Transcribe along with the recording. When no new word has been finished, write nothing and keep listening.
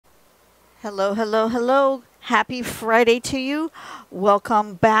Hello, hello, hello. Happy Friday to you.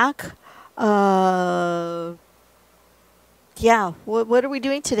 Welcome back. Uh, yeah, what are we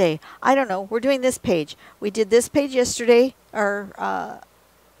doing today? I don't know. We're doing this page. We did this page yesterday. Our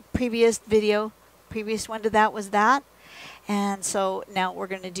previous video, previous one to that was that. And so now we're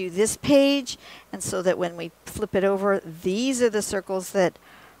going to do this page. And so that when we flip it over, these are the circles that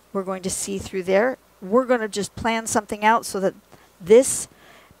we're going to see through there. We're going to just plan something out so that this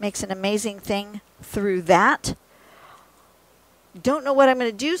makes an amazing thing through that. Don't know what I'm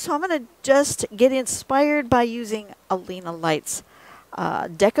going to do, so I'm going to just get inspired by using Alina Light's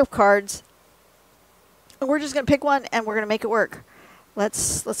deck of cards. And we're just going to pick one and we're going to make it work.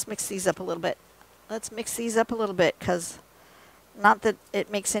 Let's mix these up a little bit. Let's mix these up a little bit, because not that it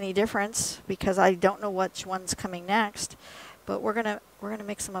makes any difference, because I don't know which one's coming next, but we're gonna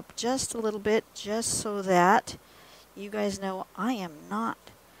mix them up just a little bit, just so that you guys know I am not.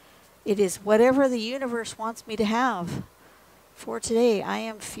 It is whatever the universe wants me to have for today. I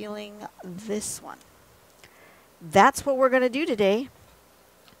am feeling this one. That's what we're going to do today.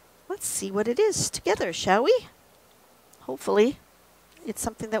 Let's see what it is together, shall we? Hopefully, it's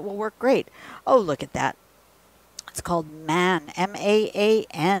something that will work great. Oh, look at that. It's called Maan,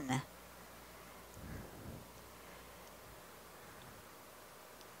 M-A-A-N.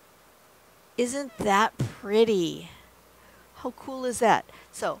 Isn't that pretty? How cool is that?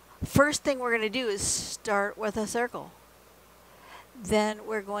 So, first thing we're going to do is start with a circle. Then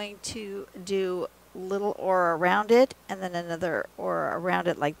we're going to do little aura around it, and then another aura around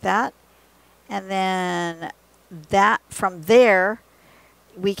it like that. And then that from there,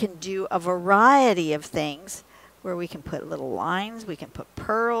 we can do a variety of things where we can put little lines, we can put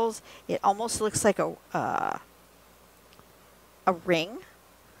pearls. It almost looks like a ring.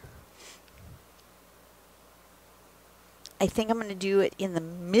 I think I'm going to do it in the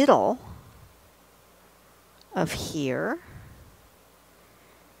middle of here.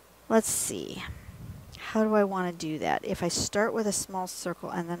 Let's see. How do I want to do that? If I start with a small circle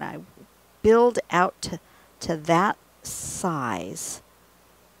and then I build out to that size.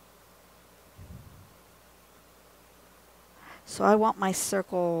 So I want my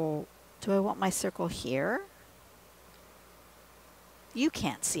circle, do I want my circle here? You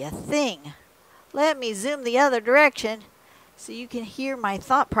can't see a thing. Let me zoom the other direction so you can hear my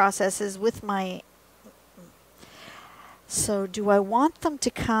thought processes with my... So do I want them to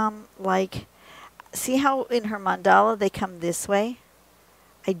come like... See how in her mandala they come this way?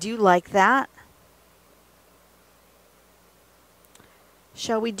 I do like that.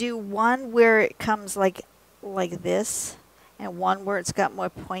 Shall we do one where it comes like this, and one where it's got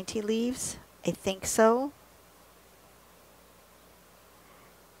more pointy leaves? I think so.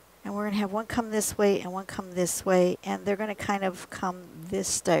 And we're going to have one come this way and one come this way, and they're going to kind of come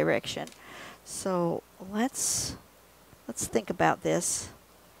this direction. So let's think about this.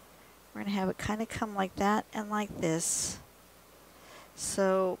 We're going to have it kind of come like that and like this.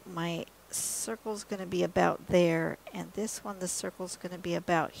 So my circle's going to be about there, and this one, the circle's going to be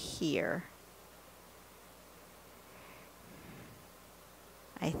about here.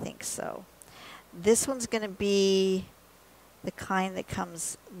 I think so. This one's going to be the kind that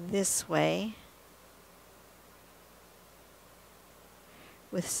comes this way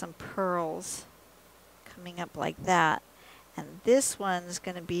with some pearls coming up like that. And this one's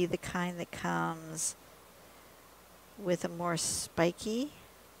going to be the kind that comes with a more spiky.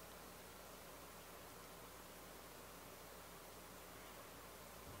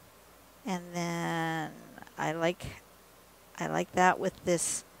 And then I like that with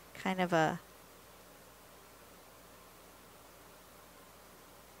this kind of a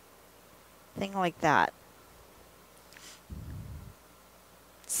thing like that.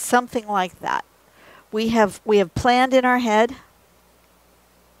 Something like that. We have planned in our head.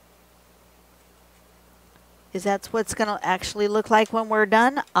 Is that what's going to actually look like when we're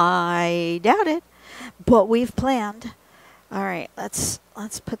done? I doubt it, but we've planned. All right, let's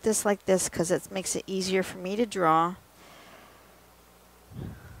put this like this, because it makes it easier for me to draw.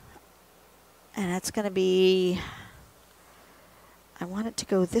 And it's going to be... I want it to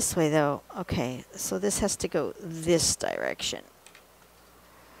go this way, though. Okay, so this has to go this direction.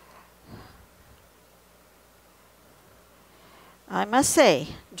 I must say,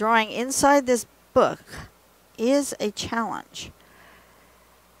 drawing inside this book is a challenge.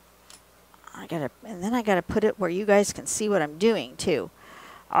 And then I gotta put it where you guys can see what I'm doing, too.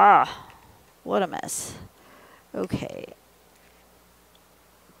 Ah, what a mess. Okay.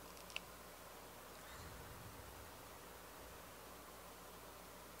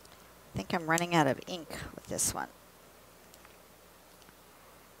 I think I'm running out of ink with this one.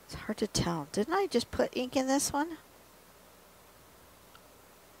 It's hard hard to tell. Didn't I just put ink in this one?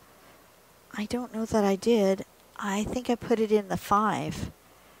 I don't know that I did. I think I put it in the 5.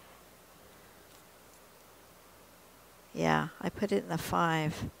 Yeah, I put it in the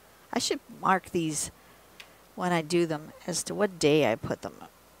 5. I should mark these when I do them as to what day I put them.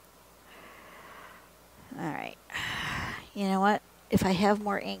 All right. You know what? If I have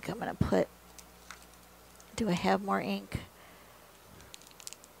more ink, I'm going to put... Do I have more ink?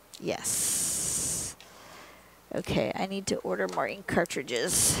 Yes. Okay, I need to order more ink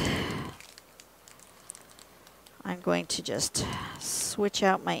cartridges. I'm going to just switch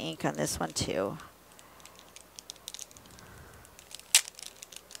out my ink on this one too.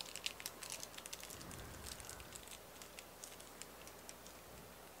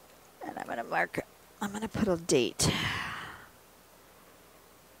 And I'm going to mark, I'm going to put a date.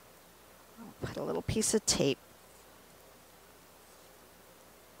 I'll put a little piece of tape.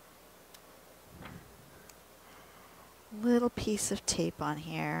 Little piece of tape on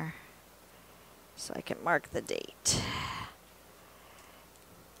here so I can mark the date.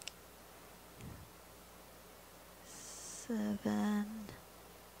 7.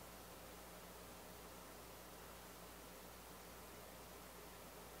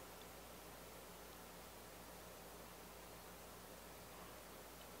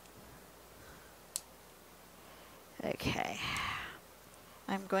 Okay.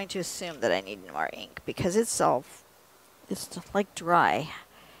 I'm going to assume that I need more ink because it's like dry.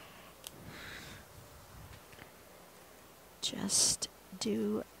 Just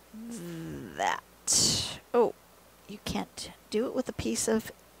do that. Oh, you can't do it with a piece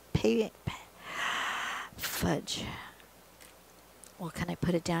of fudge. Well, can I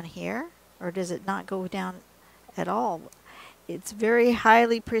put it down here? Or does it not go down at all? It's very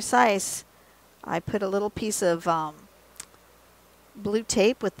highly precise. I put a little piece of blue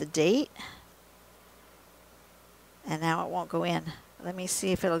tape with the date. And now it won't go in. Let me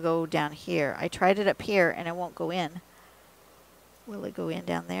see if it'll go down here. I tried it up here and it won't go in. Will it go in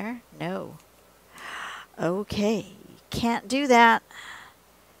down there? No. Okay, can't do that.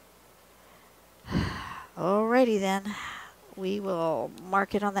 Alrighty then. We will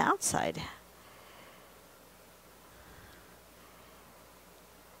mark it on the outside.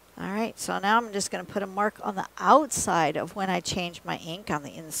 Alright, so now I'm just going to put a mark on the outside of when I change my ink on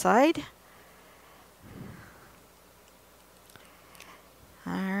the inside.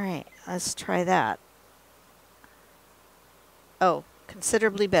 Alright, let's try that. Oh,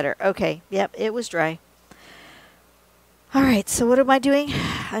 considerably better. Okay, yep, it was dry. Alright, so what am I doing?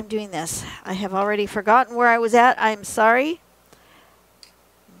 I'm doing this. I have already forgotten where I was at. I'm sorry.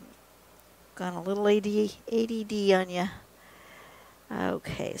 Gone a little ADD on you.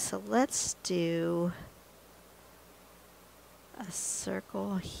 Okay, so let's do a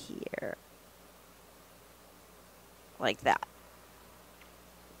circle here. Like that.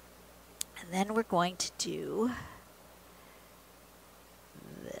 And then we're going to do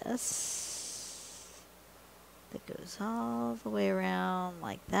this that goes all the way around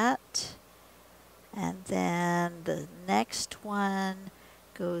like that. And then the next one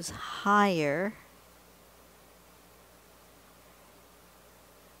goes higher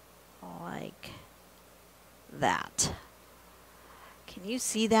like that. Can you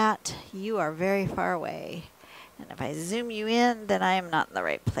see that? You are very far away. And if I zoom you in, then I am not in the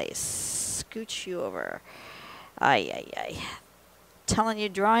right place. Scooch you over. Ay, ay, ay. Telling you,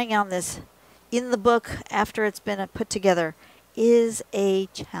 drawing on this in the book after it's been put together is a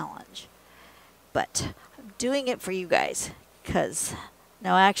challenge. But I'm doing it for you guys because,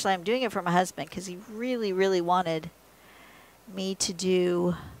 no, actually I'm doing it for my husband because he really, really wanted me to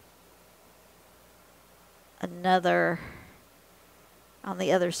do another on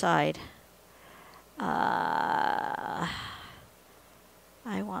the other side.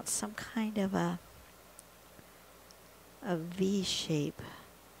 I want some kind of a V shape.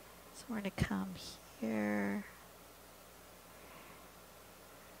 So we're going to come here.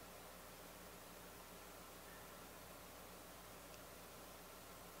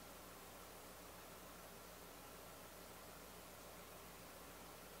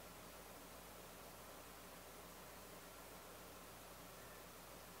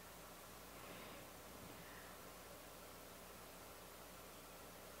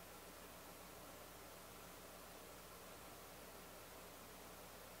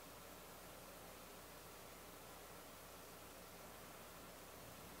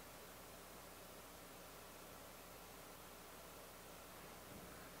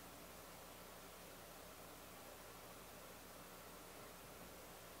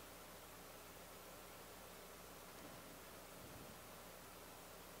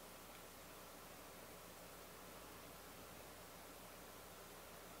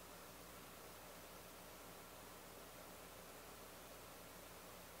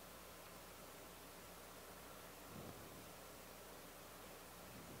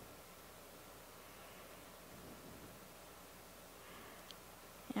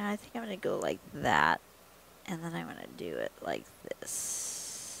 And I think I'm going to go like that. And then I'm going to do it like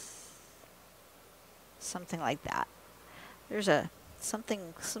this. Something like that. There's some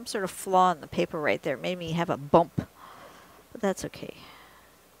sort of flaw in the paper right there. It made me have a bump. But that's okay.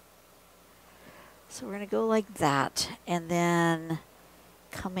 So we're going to go like that. And then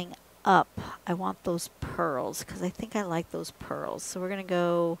coming up, I want those pearls because I think I like those pearls. So we're going to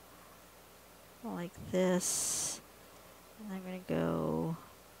go like this. And I'm going to go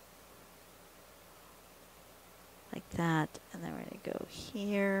like that. And then we're going to go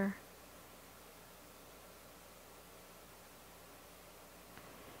here.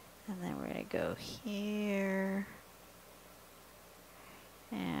 And then we're going to go here.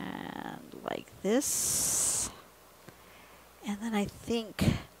 And like this. And then I think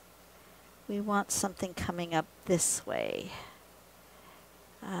we want something coming up this way.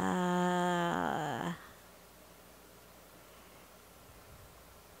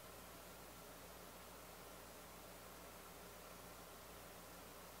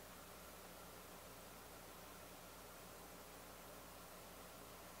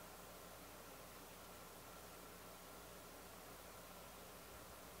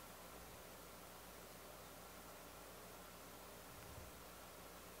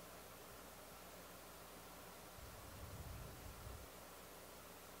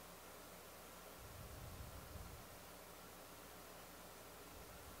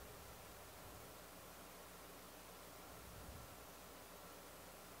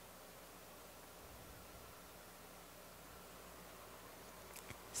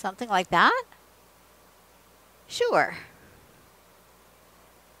 Something like that? Sure.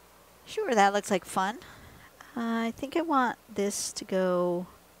 Sure, that looks like fun. I think I want this to go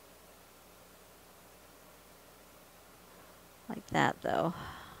like that, though.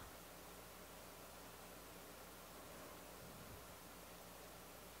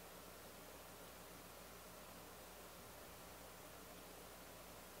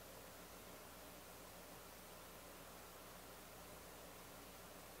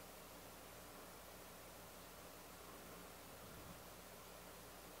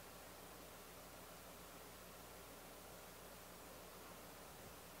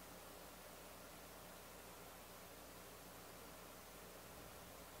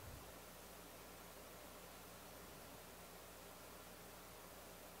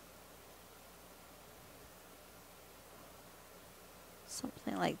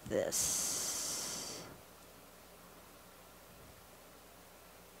 Something like this.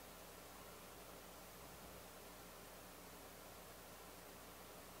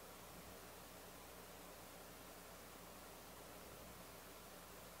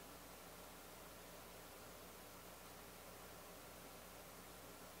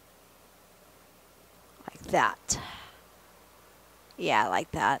 Like that. Yeah, I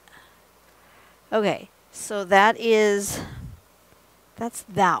like that. Okay, so that's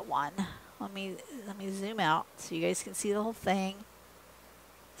that one. Let me zoom out so you guys can see the whole thing.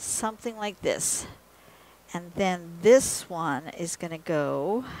 Something like this. And then this one is going to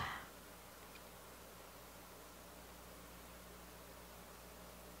go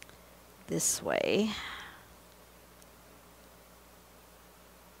this way.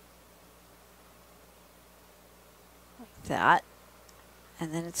 Like that.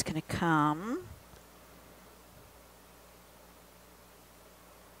 And then it's going to come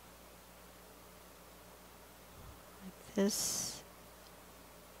like this.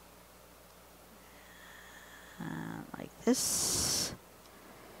 And like this.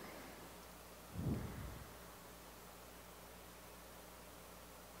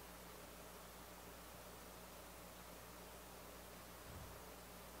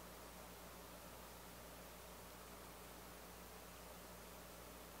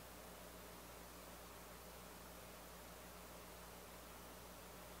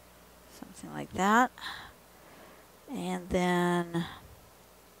 Something like that. And then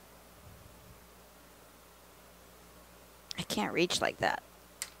I can't reach like that.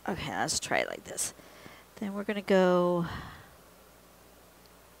 Okay, let's try it like this. Then we're going to go,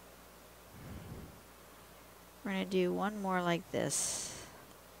 we're going to do one more like this.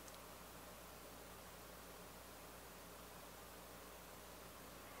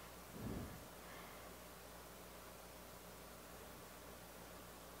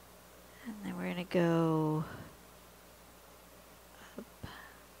 And then we're going to go up.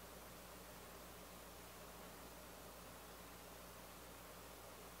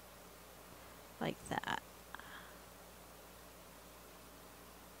 Like that.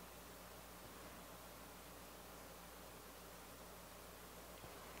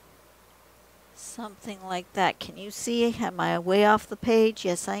 Something like that. Can you see? Am I way off the page?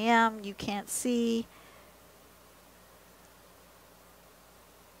 Yes, I am. You can't see.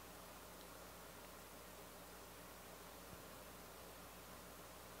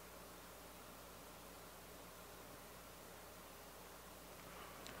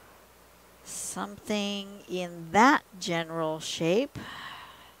 Something in that general shape.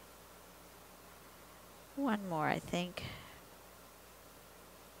 One more, I think.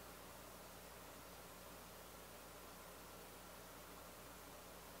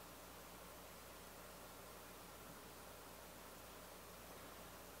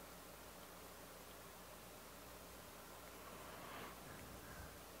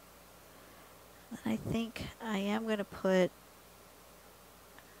 I think I am going to put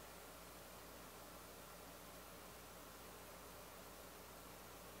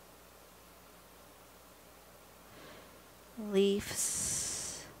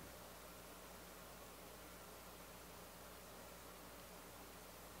leaves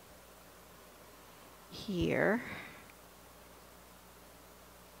here.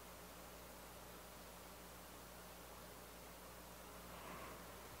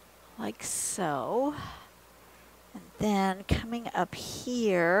 Like so. And then coming up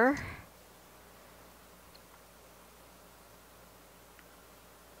here,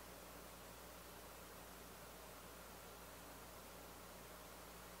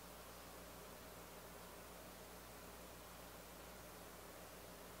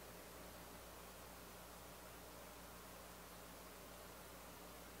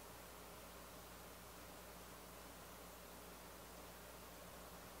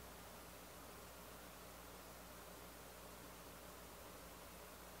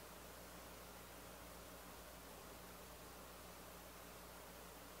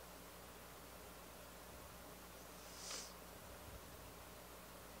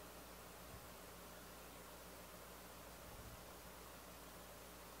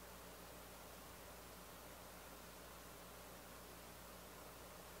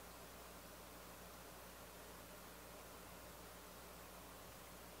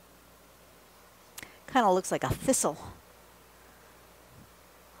 kind of looks like a thistle.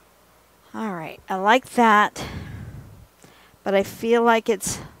 All right, I like that, but I feel like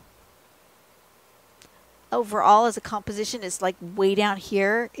it's overall as a composition is like way down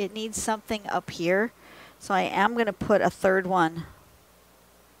here. It needs something up here. So I am going to put a third one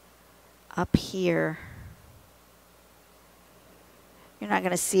up here. You're not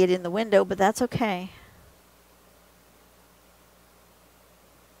going to see it in the window, but that's okay.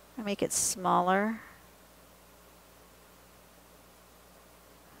 I make it smaller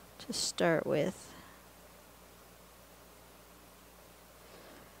to start with.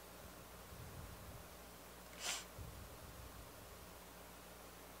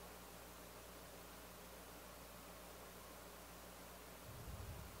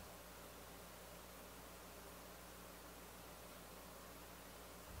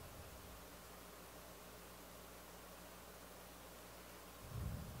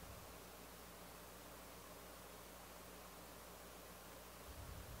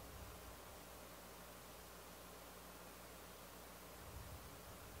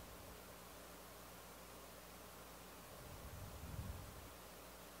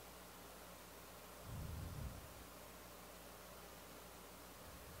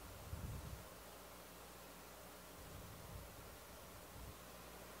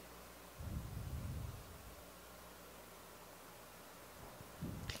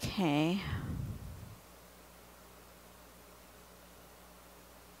 Okay.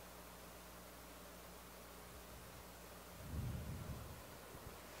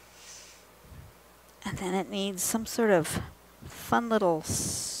 And then it needs some sort of fun little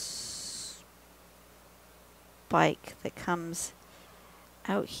spike that comes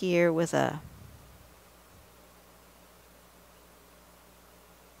out here with a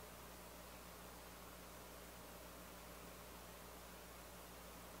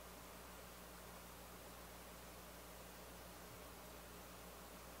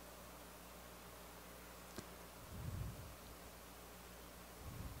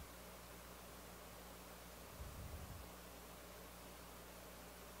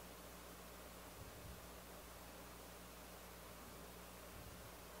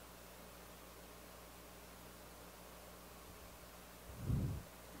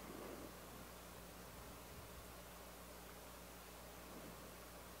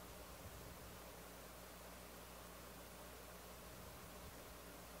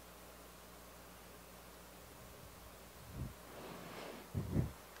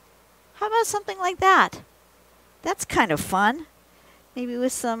How about something like that? That's kind of fun. Maybe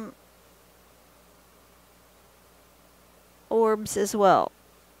with some orbs as well.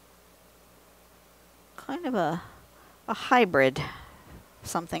 Kind of a hybrid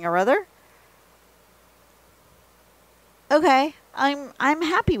something or other. Okay, I'm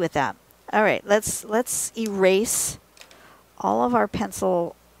happy with that. All right, let's erase all of our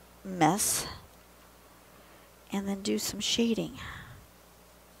pencil mess and then do some shading.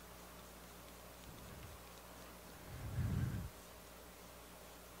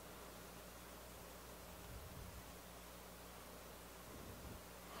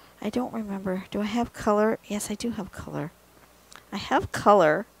 I don't remember. Do I have color? Yes, I do have color. I have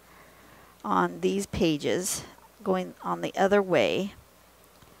color on these pages going on the other way.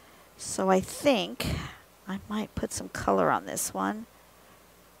 So I think I might put some color on this one.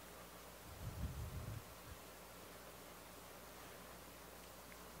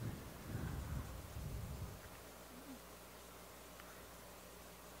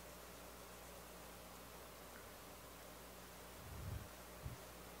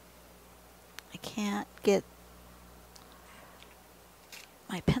 I can't get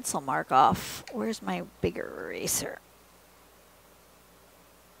my pencil mark off. Where's my bigger eraser?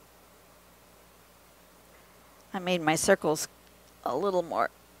 I made my circles a little more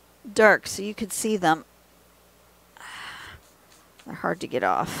dark so you could see them. They're hard to get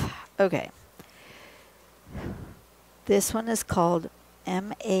off. Okay. This one is called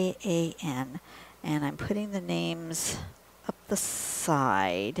MAAN, and I'm putting the names up the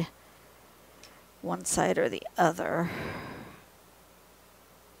side, one side or the other.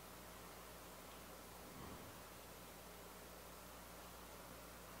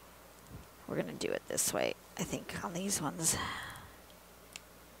 We're going to do it this way, I think, on these ones.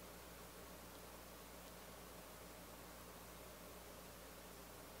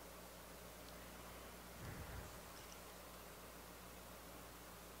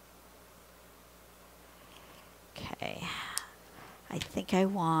 Okay, I think I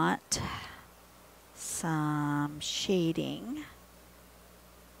want some shading.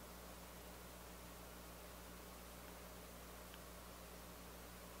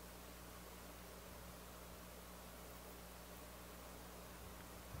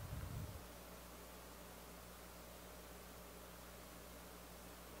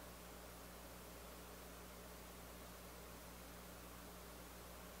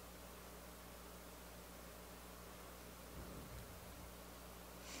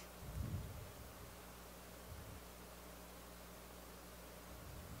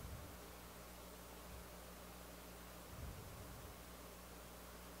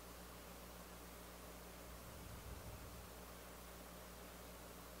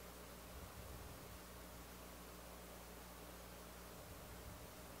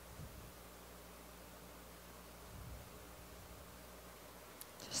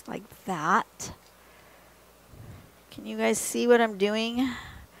 Just like that. Can you guys see what I'm doing?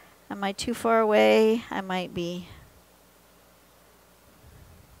 Am I too far away? I might be.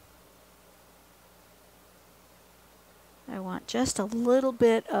 I want just a little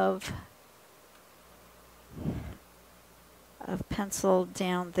bit of pencil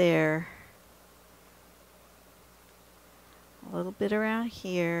down there. A little bit around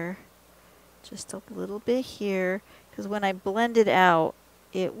here. Just a little bit here. Because when I blend it out,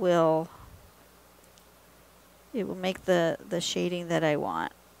 it will make the shading that I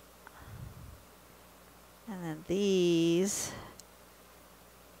want. And then these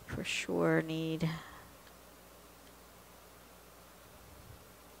for sure need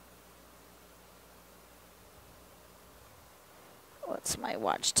what's my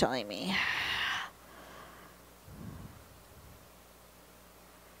watch telling me?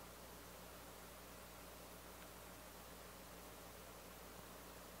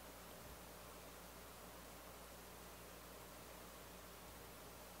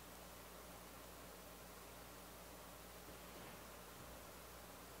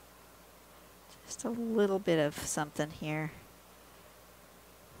 Just a little bit of something here.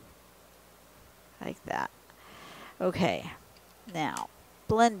 Like that. Okay. Now,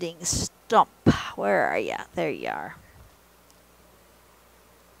 blending stump. Where are ya? There you are.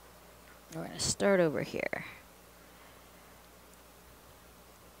 We're going to start over here.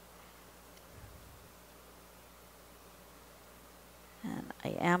 And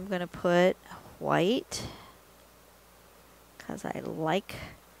I am going to put white because I like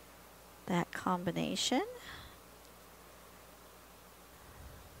that combination.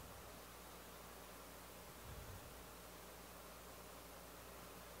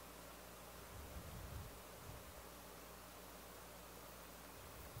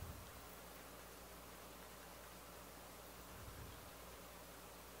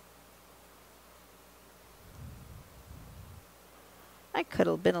 I could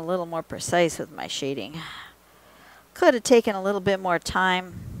have been a little more precise with my shading. Could have taken a little bit more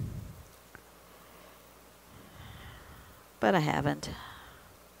time, but I haven't.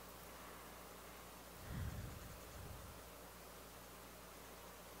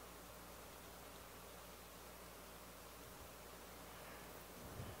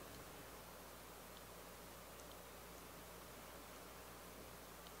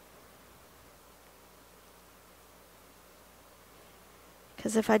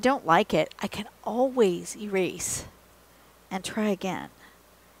 Because if I don't like it, I can always erase and try again,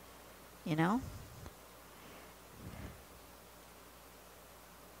 you know?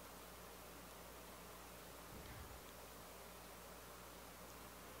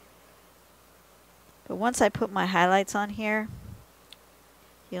 But once I put my highlights on here,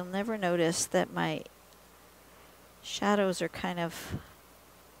 you'll never notice that my shadows are kind of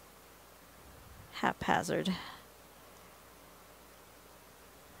haphazard.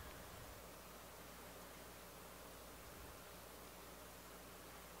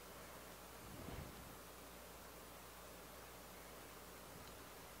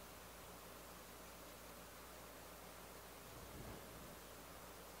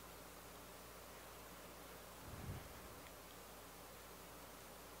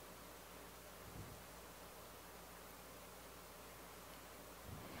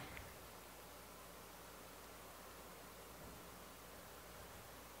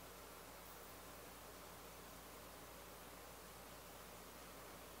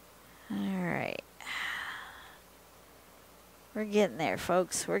 We're getting there,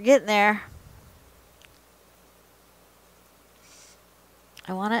 folks. We're getting there.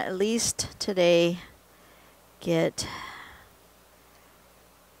 I want to at least today get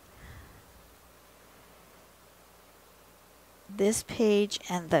this page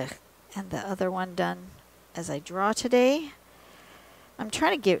and the other one done as I draw today. I'm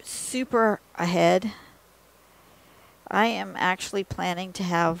trying to get super ahead. I am actually planning to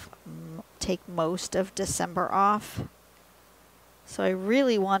have take most of December off. So I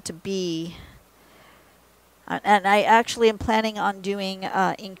really want to be, and I actually am planning on doing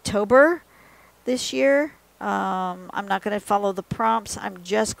Inktober this year. I'm not going to follow the prompts. I'm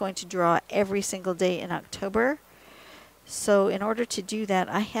just going to draw every single day in October. So in order to do that,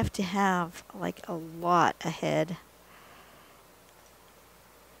 I have to have like a lot ahead.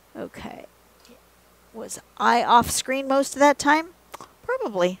 Okay. Was I off screen most of that time?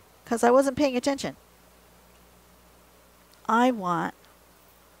 Probably, because I wasn't paying attention. I want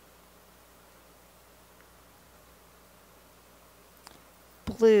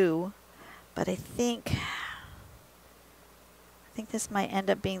blue, but I think this might end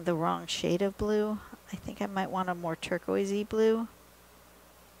up being the wrong shade of blue. I think I might want a more turquoisey blue.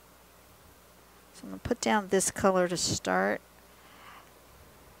 So I'm going to put down this color to start.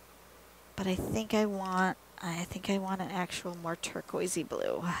 But I think I want an actual more turquoisey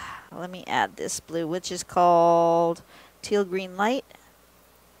blue. Let me add this blue, which is called Teal Green Light.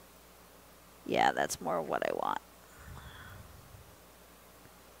 Yeah, that's more what I want.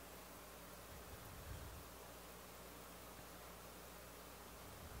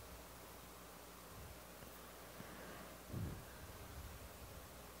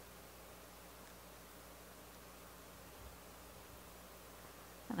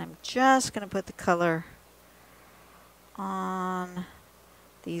 And I'm just going to put the color on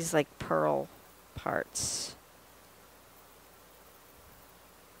these like pearl parts.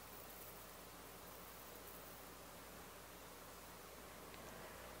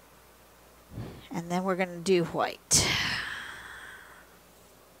 And then we're going to do white.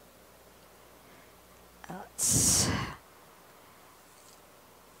 Let's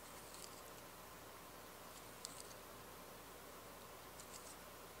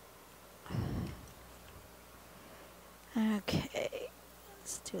okay,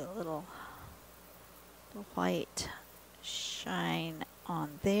 let's do a little white shine on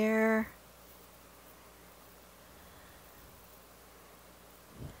there.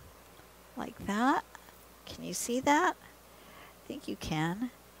 Like that. Can you see that? I think you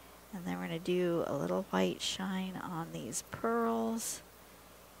can. And then we're going to do a little white shine on these pearls.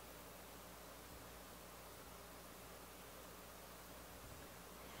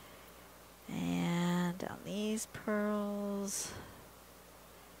 And on these pearls.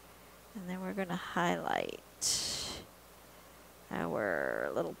 And then we're going to highlight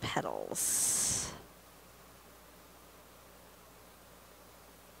our little petals.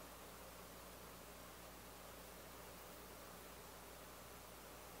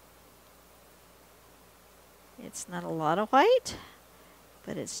 It's not a lot of white,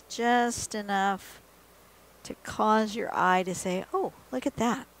 but it's just enough to cause your eye to say, oh, look at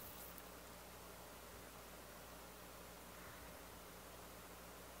that.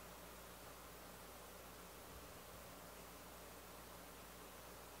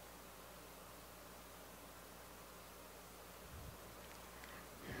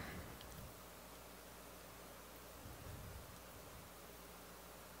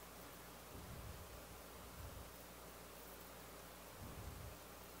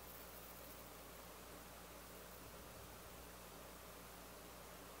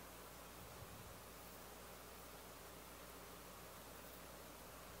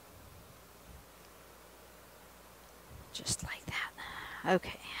 Just like that.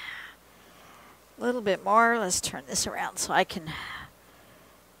 Okay. A little bit more. Let's turn this around so I can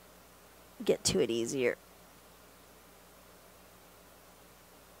get to it easier.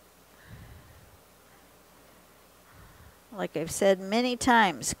 Like I've said many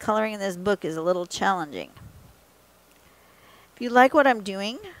times, coloring in this book is a little challenging. If you like what I'm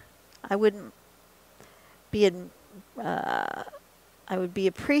doing, I would be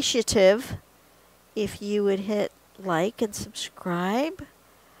appreciative if you would hit like and subscribe.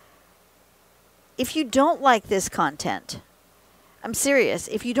 If you don't like this content, I'm serious.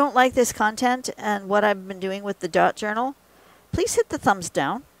 If you don't like this content and what I've been doing with the dot journal, please hit the thumbs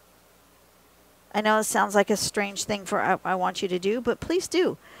down. I know it sounds like a strange thing for I want you to do, but please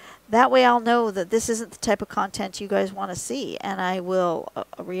do. That way I'll know that this isn't the type of content you guys want to see, and I will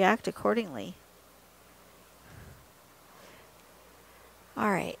react accordingly. All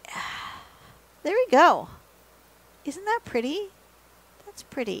right. There we go. Isn't that pretty? That's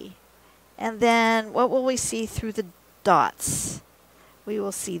pretty. And then what will we see through the dots? We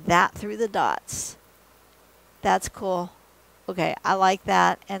will see that through the dots. That's cool. Okay, I like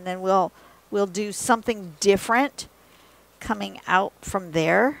that. And then we'll do something different coming out from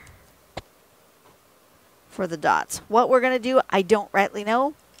there for the dots. What we're going to do, I don't rightly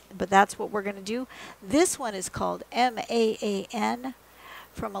know, but that's what we're going to do. This one is called Maan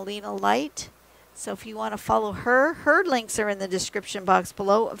from Alina Light. So if you want to follow her, her links are in the description box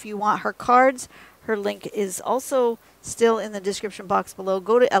below. If you want her cards, her link is also still in the description box below.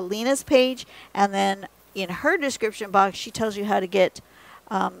 Go to Alina's page, and then in her description box, she tells you how to get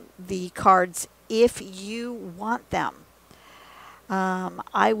the cards if you want them.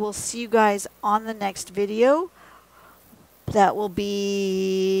 I will see you guys on the next video. That will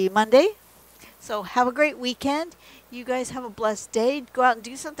be Monday. So have a great weekend. You guys have a blessed day. Go out and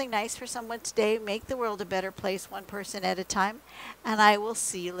do something nice for someone today. Make the world a better place, one person at a time. And I will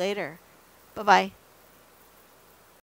see you later. Bye-bye.